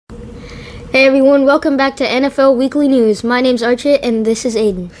Hey everyone, welcome back to NFL Weekly News. My name's Archie and this is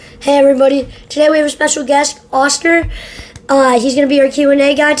Aiden. Hey everybody, today we have a special guest, Oscar. He's going to be our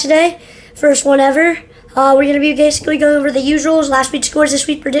Q&A guy today, first one ever. We're going to be basically going over the usuals, last week's scores, this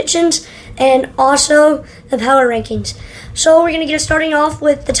week's predictions, and also the power rankings. So we're going to get starting off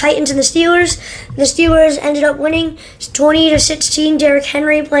with the Titans and the Steelers. The Steelers ended up winning 20-16, Derrick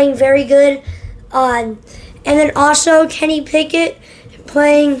Henry playing very good. And then also Kenny Pickett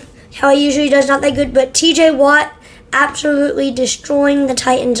playing how he usually does, not that good, but TJ Watt absolutely destroying the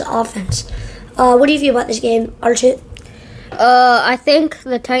Titans' offense. What do you feel about this game, Archie? I think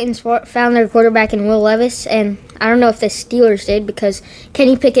the Titans found their quarterback in Will Levis, and I don't know if the Steelers did because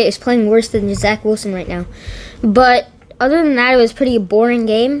Kenny Pickett is playing worse than Zach Wilson right now. But other than that, it was a pretty boring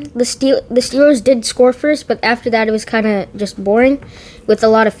game. The Steelers did score first, but after that, it was kind of just boring with a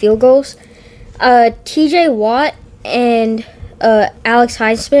lot of field goals. TJ Watt and Alex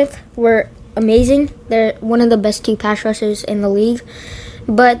Highsmith were amazing. They're one of the best two pass rushers in the league.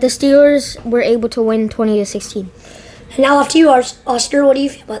 But the Steelers were able to win 20-16. And now off to you, Oscar. What do you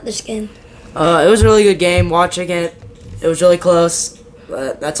feel about this game? It was a really good game. Watching it, it was really close.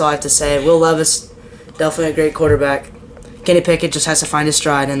 But that's all I have to say. Will Levis, definitely a great quarterback. Kenny Pickett just has to find his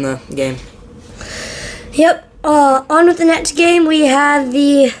stride in the game. Yep. On with the next game, we have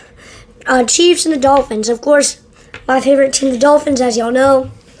the Chiefs and the Dolphins. Of course, my favorite team, the Dolphins, as y'all know.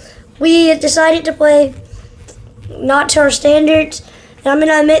 We decided to play not to our standards. And I'm going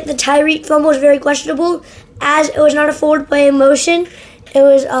to admit the Tyreek fumble was very questionable, as it was not a forward play in motion. It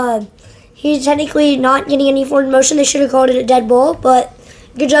was, he's technically not getting any forward motion. They should have called it a dead ball, but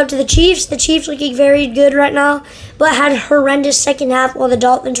good job to the Chiefs. The Chiefs looking very good right now, but had a horrendous second half while the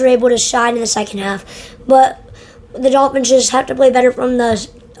Dolphins were able to shine in the second half. But the Dolphins just have to play better from the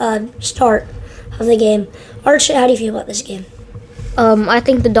start of the game. Archie, how do you feel about this game? I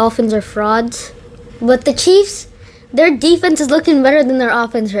think the Dolphins are frauds. But the Chiefs, their defense is looking better than their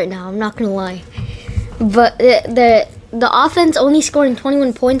offense right now. I'm not going to lie. But the offense only scoring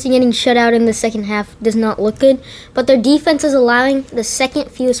 21 points and getting shut out in the second half does not look good. But their defense is allowing the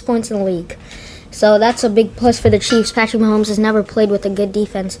second fewest points in the league. So that's a big plus for the Chiefs. Patrick Mahomes has never played with a good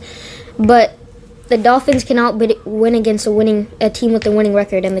defense. But the Dolphins cannot win against a team with a winning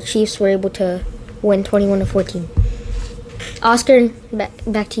record, and the Chiefs were able to win 21-14. Oscar,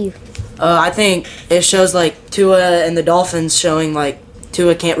 back to you. I think it shows like Tua and the Dolphins showing like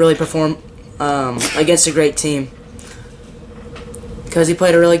Tua can't really perform against a great team because he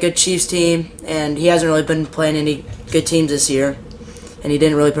played a really good Chiefs team and he hasn't really been playing any good teams this year, and he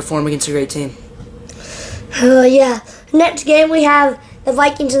didn't really perform against a great team. Yeah. Next game we have the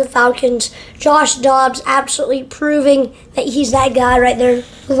Vikings and the Falcons. Josh Dobbs absolutely proving that he's that guy right there.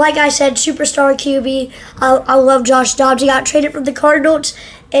 Like I said, superstar QB. I love Josh Dobbs. He got traded from the Cardinals,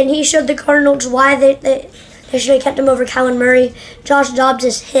 and he showed the Cardinals why they should have kept him over Kyler Murray. Josh Dobbs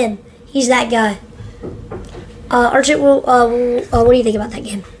is him. He's that guy. Archie, what do you think about that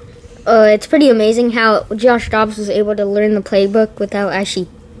game? It's pretty amazing how Josh Dobbs was able to learn the playbook without actually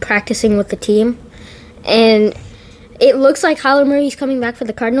practicing with the team. And it looks like Kyler Murray's coming back for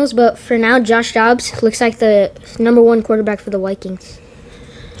the Cardinals, but for now, Josh Dobbs looks like the number one quarterback for the Vikings.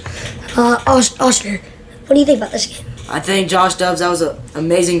 Oscar, what do you think about this game? I think Josh Dobbs, that was an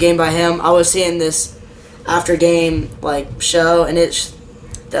amazing game by him. I was seeing this after game show, and the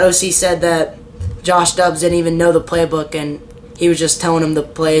OC said that Josh Dobbs didn't even know the playbook, and he was just telling him the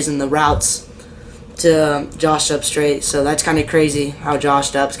plays and the routes to Josh Dobbs straight. So that's kind of crazy how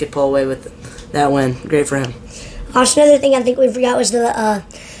Josh Dobbs could pull away with that win. Great for him. Also, another thing I think we forgot was the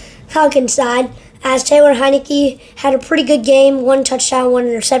Falcons side, as Taylor Heineke had a pretty good game, 1 touchdown, 1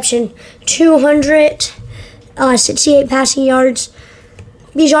 interception, 268 passing yards.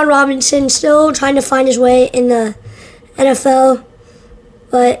 Bijan Robinson still trying to find his way in the NFL,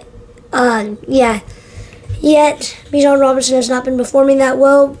 but yet Bijan Robinson has not been performing that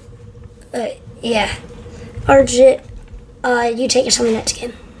well. Archie, you take us on the next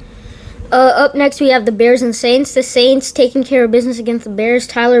game. Up next, we have the Bears and Saints. The Saints taking care of business against the Bears.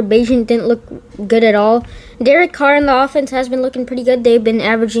 Tyler Bagent didn't look good at all. Derek Carr in the offense has been looking pretty good. They've been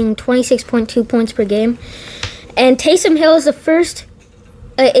averaging 26.2 points per game. And Taysom Hill is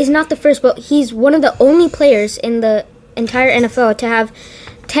not the first, but he's one of the only players in the entire NFL to have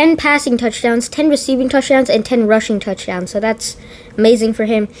 10 passing touchdowns, 10 receiving touchdowns, and 10 rushing touchdowns. So that's amazing for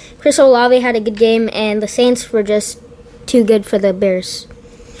him. Chris Olave had a good game, and the Saints were just too good for the Bears.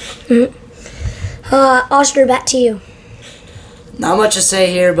 Mm-hmm. Oscar, back to you. Not much to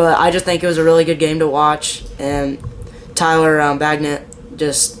say here, but I just think it was a really good game to watch. And Tyler Bagent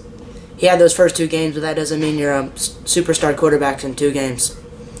he had those first 2 games, but that doesn't mean you're a superstar quarterback in 2 games.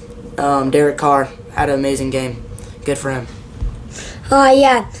 Derek Carr had an amazing game. Good for him.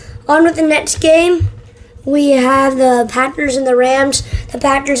 Yeah. On with the next game, we have the Packers and the Rams. The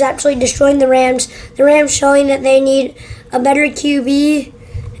Packers absolutely destroying the Rams. The Rams showing that they need a better QB.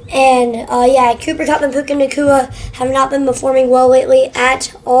 And, Cooper Kupp and Puka Nacua have not been performing well lately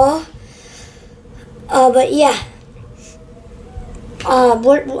at all. What do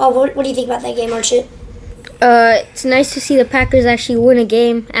you think about that game, Archie? It's nice to see the Packers actually win a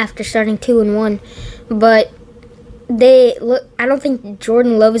game after starting 2-1, but I don't think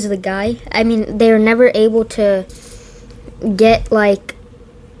Jordan Love is the guy. I mean, they were never able to get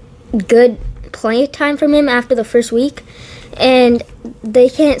good play time from him after the first week, and they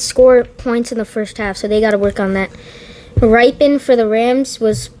can't score points in the first half, so they got to work on that. Ripon for the Rams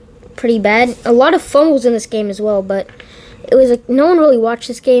was pretty bad. A lot of fumbles in this game as well, but it was no one really watched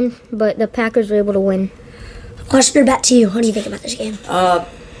this game, but the Packers were able to win. Oscar, back to you. What do you think about this game?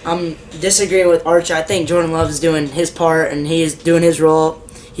 I'm disagreeing with Archie. I think Jordan Love is doing his part, and he is doing his role.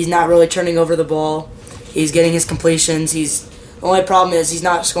 He's not really turning over the ball. He's getting his completions. The only problem is he's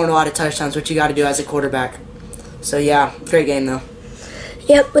not scoring a lot of touchdowns, which you got to do as a quarterback. So, yeah, great game, though.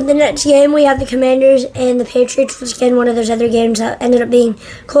 Yep, with the next game, we have the Commanders and the Patriots. Once again, one of those other games that ended up being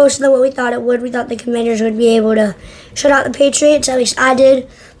closer than what we thought it would. We thought the Commanders would be able to shut out the Patriots, at least I did.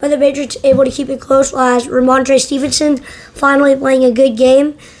 But the Patriots able to keep it close as Ramondre Stevenson finally playing a good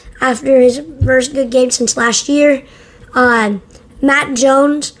game after his first good game since last year. Matt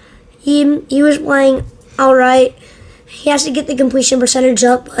Jones, he was playing all right. He has to get the completion percentage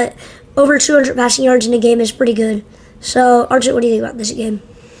up, but over 200 passing yards in a game is pretty good. So, Archie, what do you think about this game?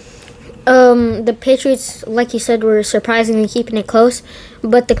 The Patriots, like you said, were surprisingly keeping it close,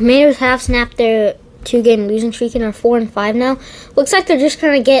 but the Commanders have snapped their 2-game losing streak and are 4-5 now. Looks like they're just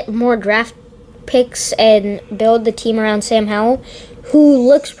going to get more draft picks and build the team around Sam Howell, who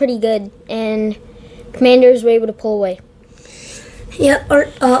looks pretty good, and Commanders were able to pull away. Yeah,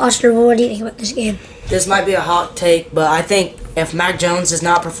 Oscar, what do you think about this game? This might be a hot take, but I think if Mac Jones does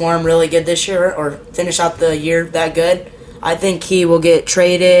not perform really good this year or finish out the year that good, I think he will get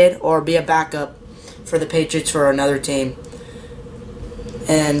traded or be a backup for the Patriots for another team.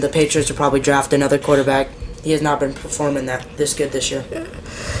 And the Patriots will probably draft another quarterback. He has not been performing this good this year.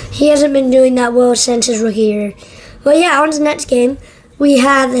 He hasn't been doing that well since his rookie year. But yeah, on to the next game. We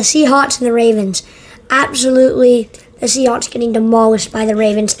have the Seahawks and the Ravens. Absolutely, the Seahawks getting demolished by the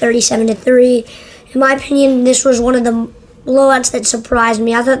Ravens, 37-3. In my opinion, this was one of the blowouts that surprised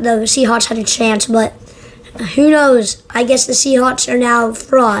me. I thought the Seahawks had a chance, but who knows? I guess the Seahawks are now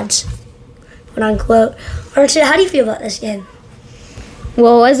frauds, quote unquote. Archie, how do you feel about this game?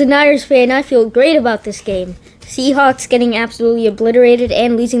 Well, as a Niners fan, I feel great about this game. Seahawks getting absolutely obliterated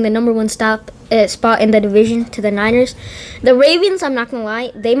and losing the number one spot in the division to the Niners. The Ravens, I'm not gonna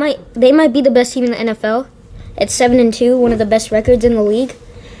lie, they might be the best team in the NFL. It's 7-2, one of the best records in the league.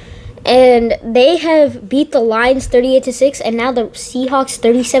 And they have beat the Lions 38-6, and now the Seahawks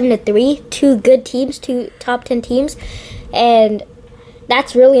 37-3. Two good teams, two top 10 teams, and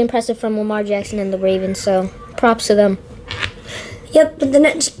that's really impressive from Lamar Jackson and the Ravens. So props to them. Yep, but the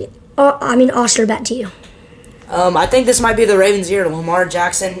next, Oscar, back to you. I think this might be the Ravens' year. Lamar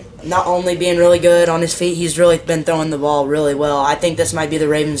Jackson not only being really good on his feet, he's really been throwing the ball really well. I think this might be the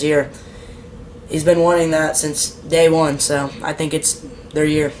Ravens' year. He's been wanting that since day one, so I think it's their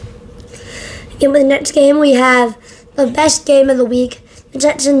year. In the next game, we have the best game of the week, the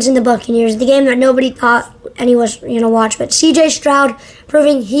Texans and the Buccaneers, the game that nobody thought anyone was going to watch, but C.J. Stroud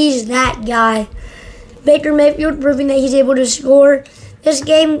proving he's that guy. Baker Mayfield proving that he's able to score. This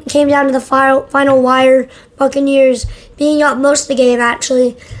game came down to the final wire, Buccaneers being up most of the game,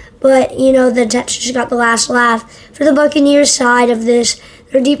 actually, but, the Texans got the last laugh. For the Buccaneers side of this,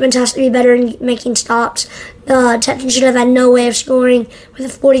 their defense has to be better in making stops. The Texans should have had no way of scoring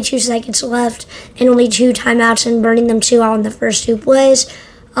with 42 seconds left and only 2 timeouts and burning them 2 out in the first 2 plays.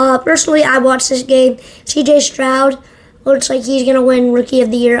 Personally, I watched this game. C.J. Stroud looks like he's going to win Rookie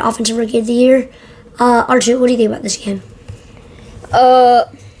of the Year, Offensive Rookie of the Year. Archie, what do you think about this game?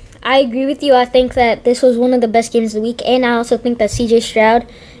 I agree with you. I think that this was one of the best games of the week, and I also think that C.J.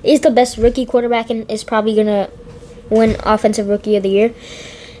 Stroud is the best rookie quarterback and is probably going to win Offensive Rookie of the Year.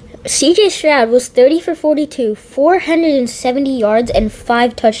 C.J. Stroud was 30 for 42, 470 yards, and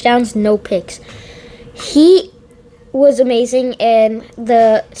 5 touchdowns, no picks. He was amazing, and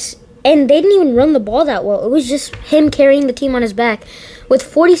they didn't even run the ball that well. It was just him carrying the team on his back. With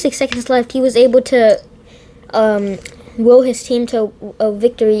 46 seconds left, he was able to will his team to a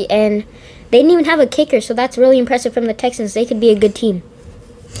victory, and they didn't even have a kicker, so that's really impressive from the Texans. They could be a good team.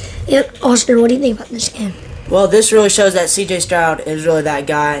 Yep, Austin, what do you think about this game? Well, this really shows that C.J. Stroud is really that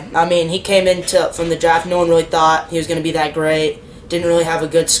guy. I mean, he came from the draft. No one really thought he was going to be that great. Didn't really have a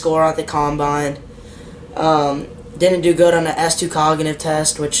good score at the combine. Didn't do good on the S2 cognitive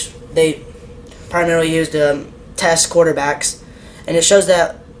test, which they primarily used to test quarterbacks. And it shows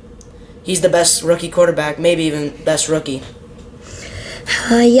that he's the best rookie quarterback, maybe even best rookie.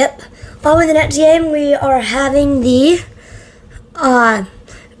 Yep. In the next game, we are having the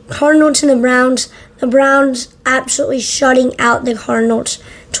Cardinals and the Browns. The Browns absolutely shutting out the Cardinals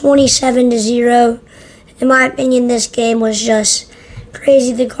 27-0. In my opinion, this game was just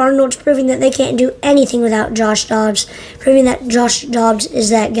crazy. The Cardinals proving that they can't do anything without Josh Dobbs, proving that Josh Dobbs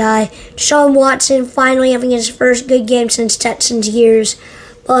is that guy. Deshaun Watson finally having his first good game since Texans years.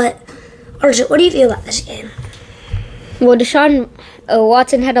 But, Archie, what do you feel about this game? Well, Deshaun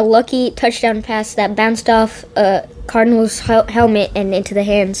Watson had a lucky touchdown pass that bounced off Cardinals' helmet and into the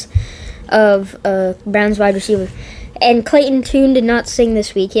hands of Browns wide receiver. And Clayton Tune did not sing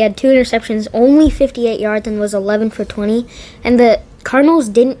this week. He had 2 interceptions, only 58 yards, and was 11 for 20. And the Cardinals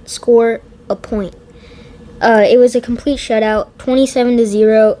didn't score a point. It was a complete shutout,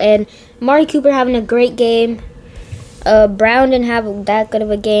 27-0. And Amari Cooper having a great game. Brown didn't have that good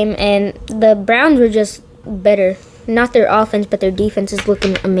of a game. And the Browns were just better. Not their offense, but their defense is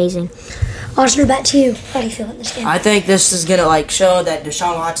looking amazing. Oscar, back to you. How do you feel about this game? I think this is gonna show that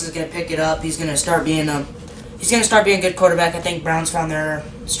Deshaun Watson is gonna pick it up. He's gonna start being a good quarterback. I think Browns found their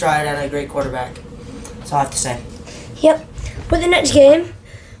stride at a great quarterback. That's all I have to say. Yep. For the next game,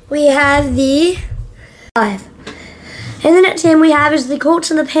 we have the 5. And the next game we have is the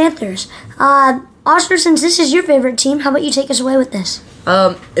Colts and the Panthers. Oscar, since this is your favorite team, how about you take us away with this?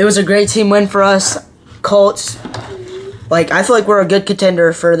 It was a great team win for us. Colts. I feel like we're a good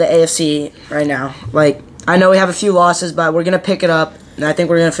contender for the AFC right now. I know we have a few losses, but we're going to pick it up, and I think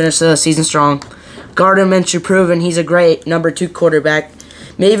we're going to finish the season strong. Gardner Minshew proven he's a great number 2 quarterback.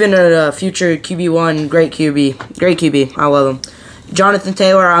 Maybe even a future QB1, great QB. Great QB. I love him. Jonathan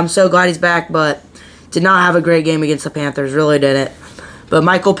Taylor, I'm so glad he's back, but did not have a great game against the Panthers. Really didn't. But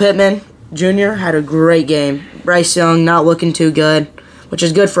Michael Pittman Jr. had a great game. Bryce Young not looking too good, which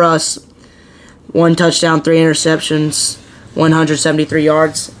is good for us. 1 touchdown, 3 interceptions, 173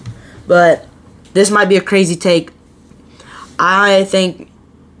 yards. But this might be a crazy take. I think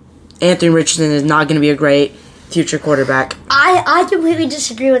Anthony Richardson is not going to be a great future quarterback. I completely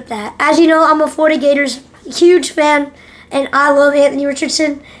disagree with that. As you know, I'm a Florida Gators huge fan, and I love Anthony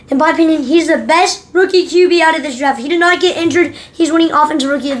Richardson. In my opinion, he's the best rookie QB out of this draft. He did not get injured. He's winning Offensive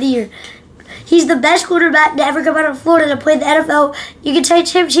Rookie of the Year. He's the best quarterback to ever come out of Florida to play the NFL. You can say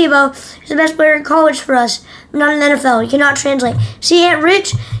Tim Tebow is the best player in college for us, but not in the NFL. You cannot translate. See, Ant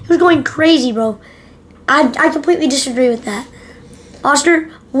Rich, he was going crazy, bro. I completely disagree with that. Oscar,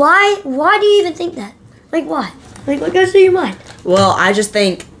 why do you even think that? Why? What goes through your mind? Well, I just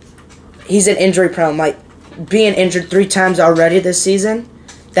think he's an injury prone. Being injured 3 times already this season,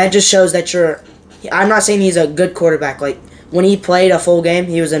 that just shows that I'm not saying he's a good quarterback. When he played a full game,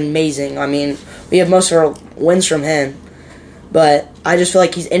 he was amazing. I mean, we have most of our wins from him. But I just feel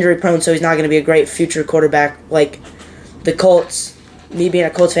like he's injury prone, so he's not going to be a great future quarterback. The Colts, me being a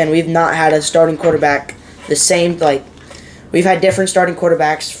Colts fan, we've not had a starting quarterback the same. We've had different starting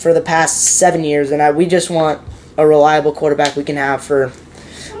quarterbacks for the past 7 years, and we just want a reliable quarterback we can have for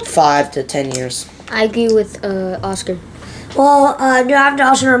 5 to 10 years. I agree with Oscar. Well, do I have to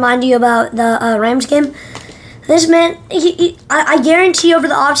also remind you about the Rams game? This man, I guarantee over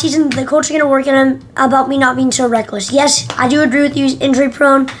the offseason, the Colts are going to work on him about me not being so reckless. Yes, I do agree with you, he's injury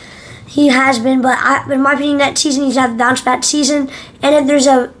prone. He has been, but in my opinion, that season he's had a bounce back season. And if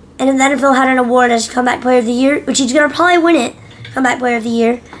the NFL had an award as Comeback Player of the Year, which he's going to probably win it, Comeback Player of the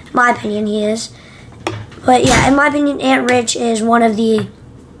Year, in my opinion, he is. But yeah, in my opinion, Ant Rich is one of the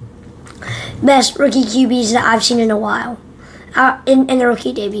best rookie QBs that I've seen in a while in the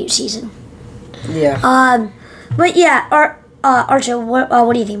rookie debut season. Yeah. But yeah, Archer,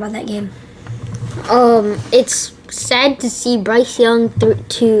 what do you think about that game? It's sad to see Bryce Young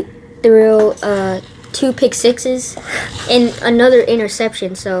throw 2 pick sixes and another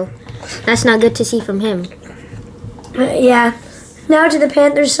interception, so that's not good to see from him. Yeah. Now to the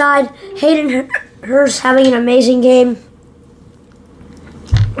Panthers side, Hayden Hurst having an amazing game.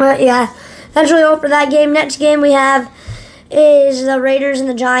 Yeah, that's really all for that game. Next game we have is the Raiders and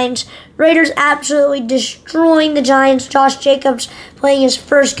the Giants. Raiders absolutely destroying the Giants. Josh Jacobs playing his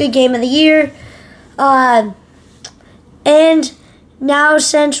first good game of the year. And now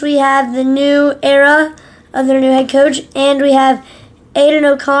since we have the new era of their new head coach, and we have Aiden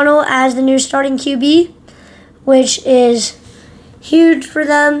O'Connell as the new starting QB, which is huge for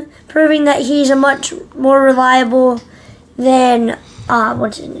them, proving that he's a much more reliable than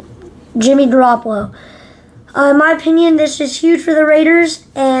Jimmy Garoppolo. In my opinion, this is huge for the Raiders.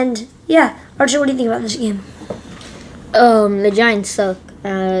 And yeah, Archie, what do you think about this game? The Giants suck.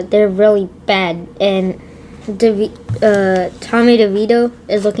 They're really bad, and Tommy DeVito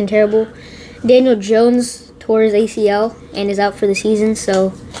is looking terrible. Daniel Jones tore his ACL and is out for the season,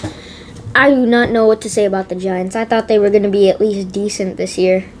 so I do not know what to say about the Giants. I thought they were going to be at least decent this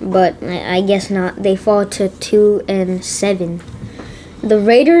year, but I guess not. They fall to 2-7. The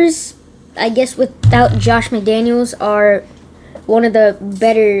Raiders, I guess without Josh McDaniels, are one of the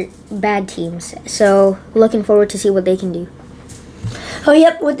better bad teams. So looking forward to see what they can do. Oh,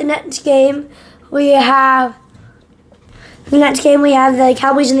 yep. With the next game, we have the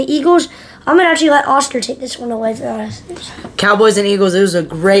Cowboys and the Eagles. I'm going to actually let Oscar take this one away for us. Cowboys and Eagles, it was a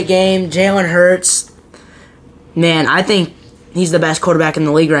great game. Jalen Hurts, man, I think he's the best quarterback in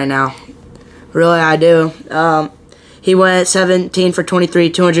the league right now. Really, I do. He went 17 for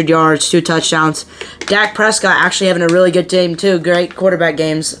 23, 200 yards, 2 touchdowns. Dak Prescott actually having a really good game, too. Great quarterback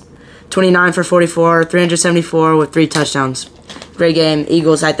games. 29 for 44, 374 with 3 touchdowns. Great game.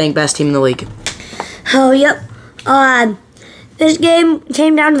 Eagles, I think, best team in the league. Oh, yep. This game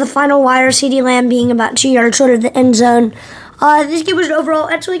came down to the final wire, CeeDee Lamb being about 2 yards short of the end zone. This game was an overall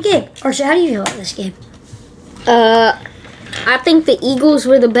excellent game. Archie, how do you feel about this game? I think the Eagles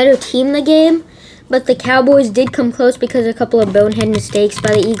were the better team in the game, but the Cowboys did come close because of a couple of bonehead mistakes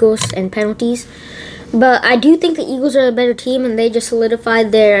by the Eagles and penalties. But I do think the Eagles are a better team, and they just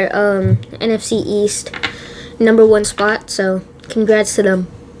solidified their NFC East #1 spot, so congrats to them.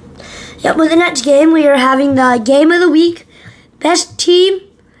 Yep, with the next game, we are having the game of the week. Best team,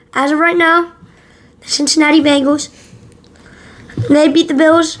 as of right now, the Cincinnati Bengals. They beat the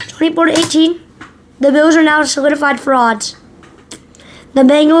Bills 24-18. The Bills are now solidified frauds. The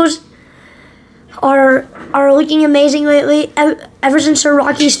Bengals are looking amazing lately. Ever since their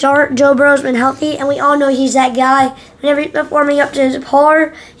rocky start, Joe Burrow's been healthy, and we all know he's that guy. Whenever he's performing up to his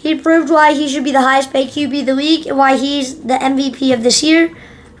par, he proved why he should be the highest paid QB in the league and why he's the MVP of this year.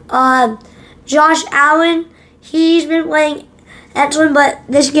 Josh Allen, he's been playing excellent, but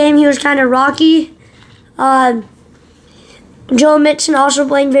this game he was kind of rocky. Joe Mixon also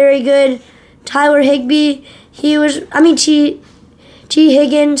playing very good. Tyler Higbee, T.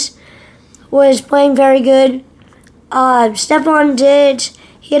 Higgins was playing very good. Stephon Diggs,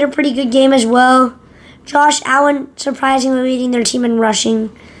 he had a pretty good game as well. Josh Allen surprisingly leading their team in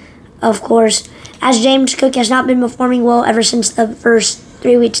rushing, of course, as James Cook has not been performing well ever since the first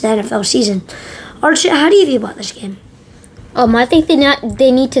 3 weeks of the NFL season. Archie, how do you feel about this game? I think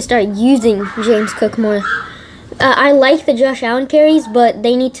they need to start using James Cook more. I like the Josh Allen carries, but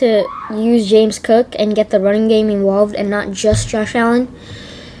they need to use James Cook and get the running game involved and not just Josh Allen.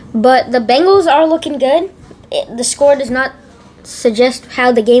 But the Bengals are looking good. The score does not suggest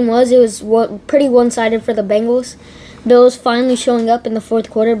how the game was. It was pretty one-sided for the Bengals. Bills finally showing up in the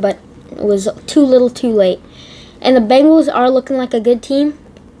fourth quarter, but it was too little too late. And the Bengals are looking like a good team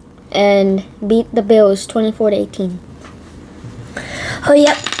and beat the Bills 24-18. Oh,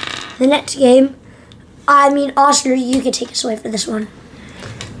 yep. The next game. Oscar, you could take us away for this one.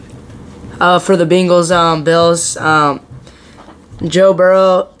 For the Bengals, Bills, Joe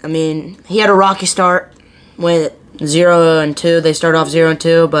Burrow, he had a rocky start with 0-2. They started off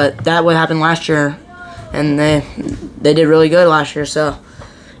 0-2, but that what happened last year, and they did really good last year. So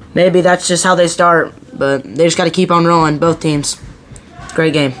maybe that's just how they start, but they just got to keep on rolling. Both teams,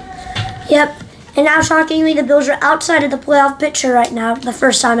 great game. Yep. And now, shockingly, the Bills are outside of the playoff picture right now, the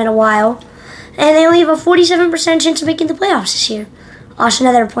first time in a while, and they only have a 47% chance of making the playoffs this year. Also,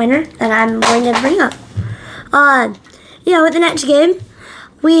 another pointer that I'm going to bring up. With the next game,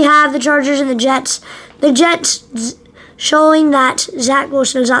 we have the Chargers and the Jets. The Jets showing that Zach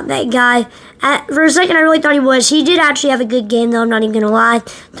Wilson is not that guy. For a second, I really thought he was. He did actually have a good game, though, I'm not even going to lie.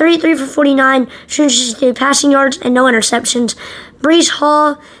 33 for 49, 262 passing yards, and no interceptions. Breece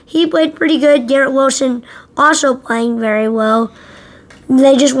Hall, he played pretty good. Garrett Wilson also playing very well.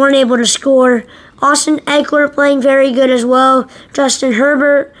 They just weren't able to score. Austin Eckler playing very good as well. Justin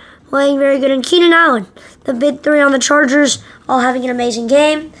Herbert playing very good. And Keenan Allen, the big three on the Chargers, all having an amazing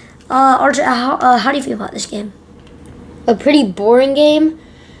game. Archer, how do you feel about this game? A pretty boring game.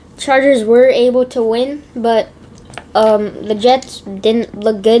 Chargers were able to win, but the Jets didn't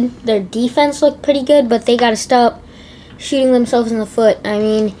look good. Their defense looked pretty good, but they got to stop shooting themselves in the foot.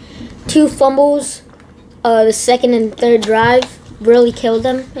 2 fumbles, the second and third drive really killed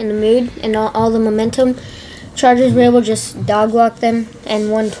them in the mood and all the momentum. Chargers were able to just dog walk them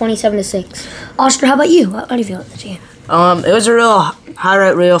and won 27-6. Oscar, how about you? How do you feel about this game? It was a real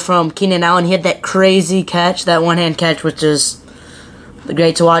highlight reel from Keenan Allen. He had that crazy catch, that one-hand catch, which is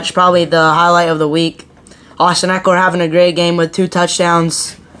great to watch. Probably the highlight of the week. Austin Eckler having a great game with 2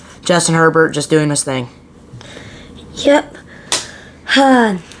 touchdowns. Justin Herbert just doing his thing. Yep.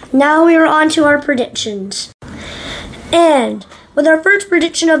 Now we are on to our predictions. And with our first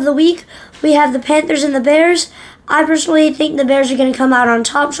prediction of the week, we have the Panthers and the Bears. I personally think the Bears are going to come out on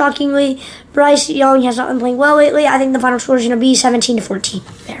top, shockingly. Bryce Young has not been playing well lately. I think the final score is going to be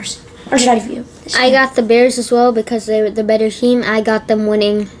 17-14 Bears. Or should I do you? I got the Bears as well because they're the better team. I got them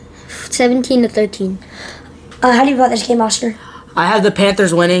winning 17-13. How do you feel about this game, Oscar? I have the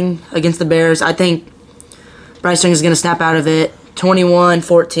Panthers winning against the Bears. I think Bryce Young is going to snap out of it.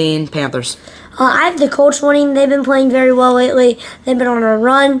 21-14 Panthers. I have the Colts winning. They've been playing very well lately. They've been on a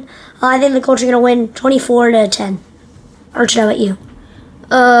run. I think the Colts are going to win 24-10. Archie, how about you?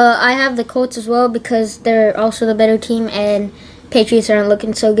 I have the Colts as well because they're also the better team and Patriots aren't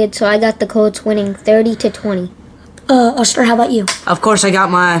looking so good. So I got the Colts winning 30-20. Oscar, how about you? Of course, I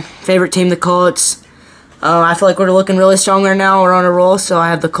got my favorite team, the Colts. I feel like we're looking really strong right now. We're on a roll, so I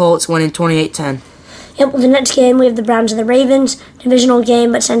have the Colts winning 28-10. Yep, well, the next game, we have the Browns and the Ravens. Divisional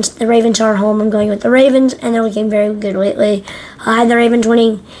game, but since the Ravens are at home, I'm going with the Ravens, and they're looking very good lately. I had the Ravens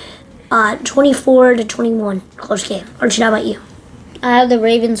winning 24-21. Close game. Archie, how about you? I have the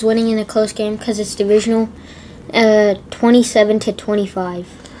Ravens winning in a close game because it's divisional, 27-25.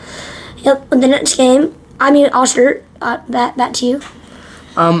 Yep, the next game, Oscar, back to you.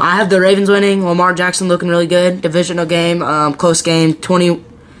 I have the Ravens winning. Lamar Jackson looking really good. Divisional game, close game.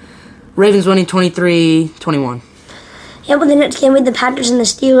 Ravens winning 23-21. Yep, with the next game with the Packers and the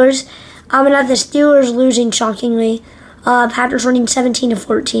Steelers. I'm going to have the Steelers losing shockingly. Packers winning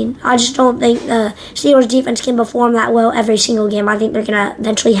 17-14. I just don't think the Steelers defense can perform that well every single game. I think they're going to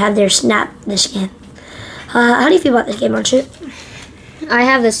eventually have their snap this game. How do you feel about this game, Archie? I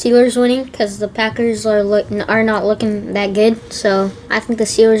have the Steelers winning because the Packers are not looking that good. So I think the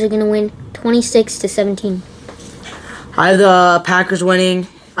Steelers are going to win 26-17. I have the Packers winning.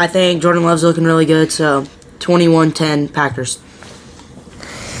 I think Jordan Love's looking really good, so 21-10 Packers.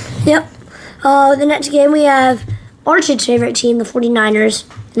 Yep. The next game we have Archie's favorite team, the 49ers,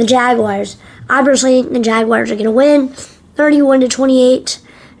 and the Jaguars. I personally think the Jaguars are going to win 31-28.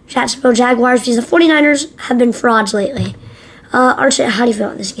 Jacksonville Jaguars, because the 49ers have been frauds lately. Archie, how do you feel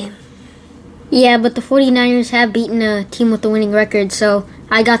about this game? Yeah, but the 49ers have beaten a team with a winning record, so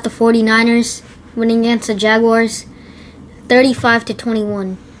I got the 49ers winning against the Jaguars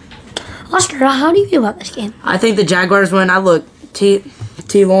 35-21. Oscar, how do you feel about this game? I think the Jaguars win. I look, T.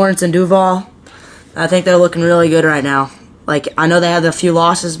 Lawrence and Duval, I think they're looking really good right now. Like, I know they had a few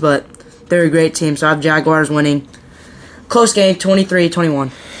losses, but they're a great team, so I have Jaguars winning. Close game,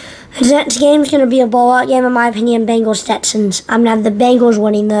 23-21. The next game is going to be a blowout game, in my opinion, Bengals Texans. I'm going to have the Bengals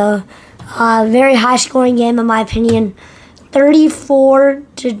winning, though. Very high-scoring game, in my opinion,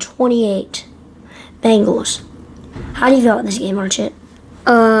 34-28. Bengals. How do you feel about this game, Archie?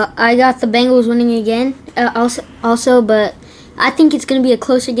 I got the Bengals winning again, also, but I think it's going to be a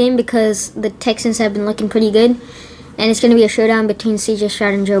closer game because the Texans have been looking pretty good, and it's going to be a showdown between C.J.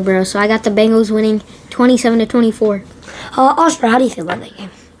 Stroud and Joe Burrow. So I got the Bengals winning 27-24. Oscar, how do you feel about that game?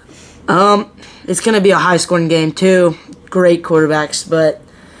 It's going to be a high-scoring game, too. Great quarterbacks, but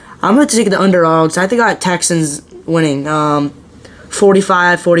I'm going to take the underdogs. I think I got Texans winning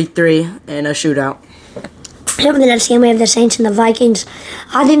 45-43 in a shootout. In the next game, we have the Saints and the Vikings.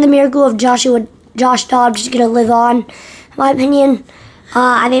 I think the miracle of Josh Dobbs is going to live on. In my opinion,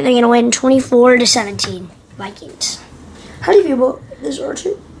 I think they're going to win 24-17. Vikings. How do you feel about this,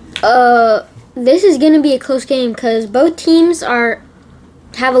 Archie? This is going to be a close game because both teams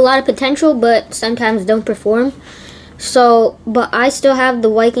have a lot of potential, but sometimes don't perform. So, but I still have the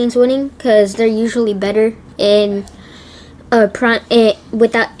Vikings winning because they're usually better in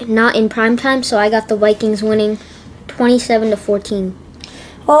not in prime time. So I got the Vikings winning 27-14.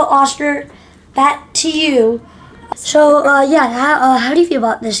 Well, Oscar, back to you. So, how do you feel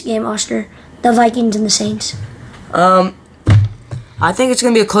about this game, Oscar? The Vikings and the Saints. I think it's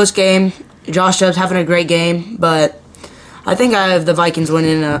going to be a close game. Josh Dobbs having a great game, but I think I have the Vikings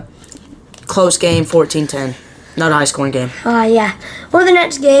winning a close game, 14-10. Not a high-scoring game. Yeah. Well, the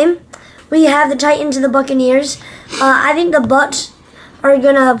next game, we have the Titans and the Buccaneers. I think the Bucs are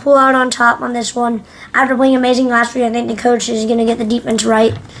going to pull out on top on this one. After playing amazing last week, I think the coach is going to get the defense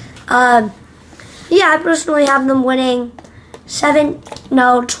right. I personally have them winning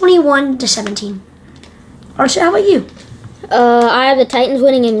 21-17. Archie, how about you? I have the Titans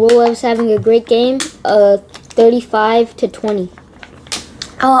winning and Will Levis having a great game, 35-20.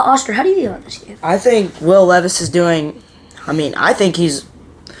 Oster, how do you feel about this game? I think Will Levis is doing. I think he's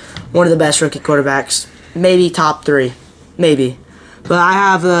one of the best rookie quarterbacks. Maybe top 3. Maybe. But I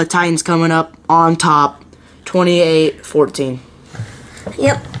have the Titans coming up on top, 28-14.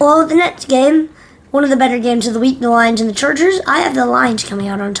 Yep. Well, the next game, one of the better games of the week, the Lions and the Chargers. I have the Lions coming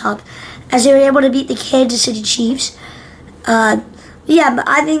out on top, as they were able to beat the Kansas City Chiefs. Yeah, but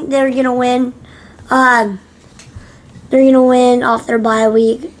I think they're gonna win. They're gonna win off their bye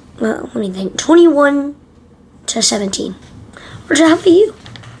week. Well, let me think. 21-17. Richard, how about you?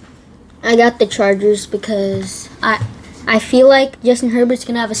 I got the Chargers because I feel like Justin Herbert's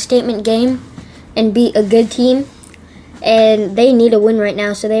going to have a statement game and beat a good team. And they need a win right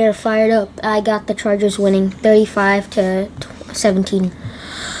now, so they are fired up. I got the Chargers winning 35-17.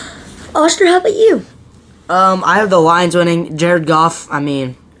 Oster, how about you? I have the Lions winning. Jared Goff, I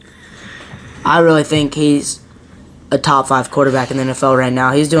really think he's a top 5 quarterback in the NFL right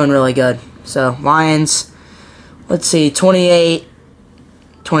now. He's doing really good. So, Lions, let's see,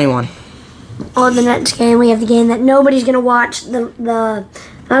 28-21. On the next game, we have the game that nobody's going to watch. The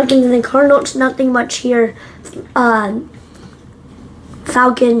Falcons and the Cardinals, nothing much here.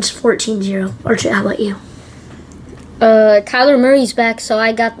 Falcons 14-0. Archie, how about you? Kyler Murray's back, so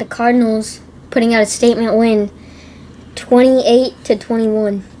I got the Cardinals putting out a statement win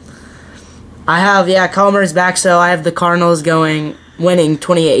 28-21. I have, Kyler Murray's back, so I have the Cardinals winning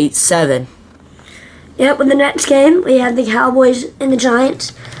 28-7. Yep, with the next game, we have the Cowboys and the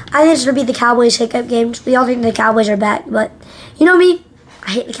Giants. I think this will be the Cowboys' hiccup games. We all think the Cowboys are back, but you know me,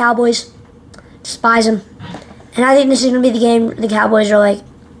 I hate the Cowboys, despise them. And I think this is going to be the game the Cowboys are like,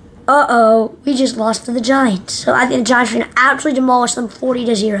 uh-oh, we just lost to the Giants. So I think the Giants are going to absolutely demolish them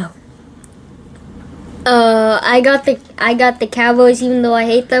 40-0. I got the Cowboys, even though I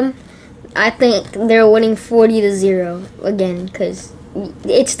hate them. I think they're winning 40-0 again, because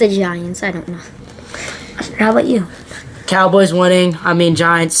it's the Giants. I don't know. How about you? Cowboys winning.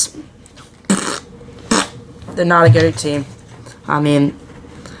 Giants, they're not a good team.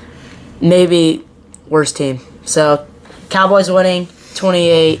 Maybe worst team. So, Cowboys winning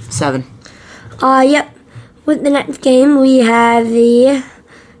 28-7. Yep. With the next game, we have the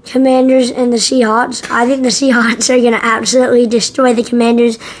Commanders and the Seahawks. I think the Seahawks are going to absolutely destroy the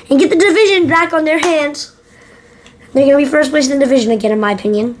Commanders and get the division back on their hands. They're going to be first place in the division again, in my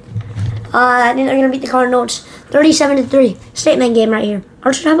opinion. I think they're going to beat the Cardinals 37-3. Statement game right here.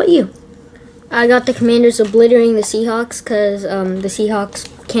 Archer, how about you? I got the Commanders obliterating the Seahawks because the Seahawks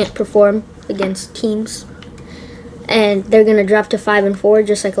can't perform against teams. And they're going to drop to 5-4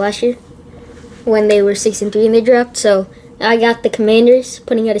 just like last year when they were 6-3 and they dropped. So I got the Commanders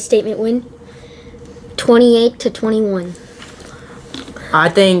putting out a statement win 28-21. I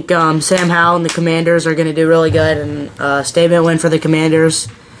think Sam Howell and the Commanders are going to do really good, and statement win for the Commanders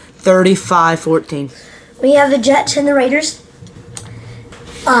 35-14. We have the Jets and the Raiders.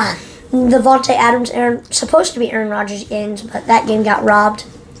 Devontae Adams supposed to be Aaron Rodgers' games, but that game got robbed.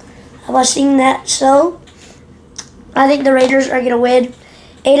 I was seeing that, so I think the Raiders are going to win.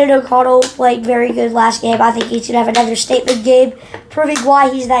 Aiden O'Connell played very good last game. I think he's going to have another statement game, proving why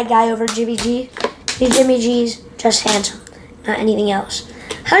he's that guy over Jimmy G. Jimmy G's just handsome, not anything else.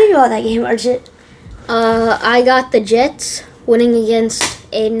 How do you know that game, Archie? I got the Jets winning against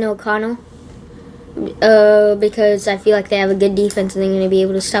Aiden O'Connell because I feel like they have a good defense and they're going to be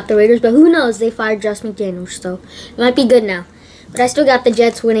able to stop the Raiders. But who knows? They fired Josh McDaniels, so it might be good now. But I still got the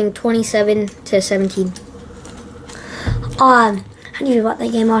Jets winning 27-17. How do you feel about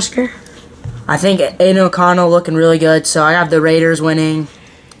that game, Oscar? I think Aiden O'Connell looking really good, so I have the Raiders winning.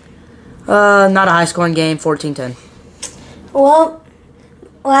 Not a high-scoring game, 14-10. Well,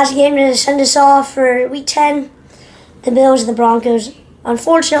 last game to send us off for Week 10, the Bills and the Broncos.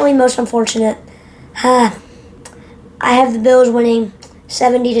 Unfortunately, most unfortunate, I have the Bills winning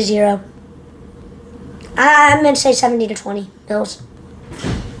 70-0. I meant to say 70-20, Bills.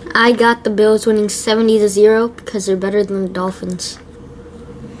 I got the Bills winning 70-0 because they're better than the Dolphins.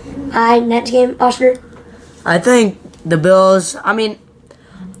 Next game, Oscar? I think the Bills,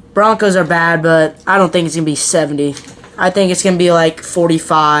 Broncos are bad, but I don't think it's going to be 70. I think it's going to be like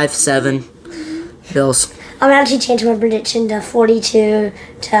 45-7 Bills. I'm actually changing my prediction to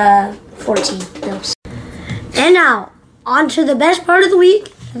 42-14 Bills. And now, on to the best part of the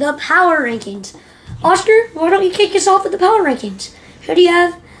week, the power rankings. Oscar, why don't you kick us off with the power rankings? Who do you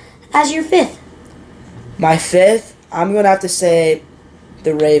have as your fifth? My fifth, I'm going to have to say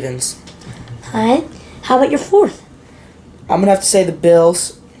the Ravens. All right. How about your fourth? I'm going to have to say the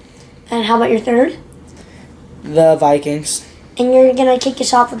Bills. And how about your third? The Vikings. And you're going to kick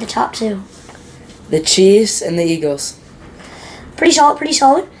us off with the top two. The Chiefs and the Eagles. Pretty solid, pretty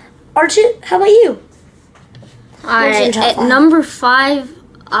solid. Archie, how about you? Alright, at number 5,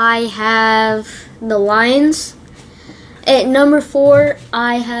 I have the Lions. At number 4,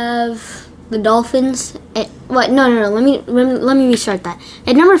 I have the Dolphins. No. Let me restart that.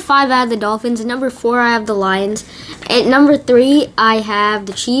 At number 5, I have the Dolphins. At number 4, I have the Lions. At number 3, I have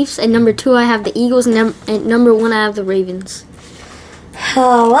the Chiefs. At number 2, I have the Eagles. And at number 1, I have the Ravens.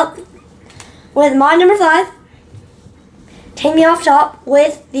 Well, with my number 5, take me off top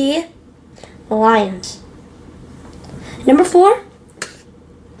with the Lions. Number 4,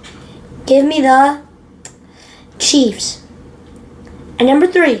 give me the Chiefs. And number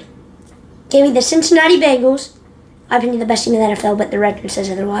 3, give me the Cincinnati Bengals. My opinion, the best team in the NFL, but the record says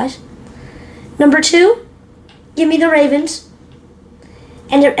otherwise. Number 2, give me the Ravens.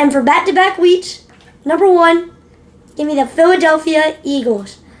 And for back-to-back weeks, number 1, give me the Philadelphia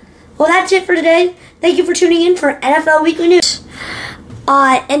Eagles. Well, that's it for today. Thank you for tuning in for NFL Weekly News.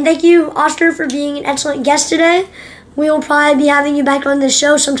 And thank you, Oscar, for being an excellent guest today. We will probably be having you back on this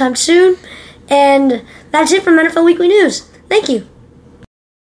show sometime soon. And that's it from NFL Weekly News. Thank you.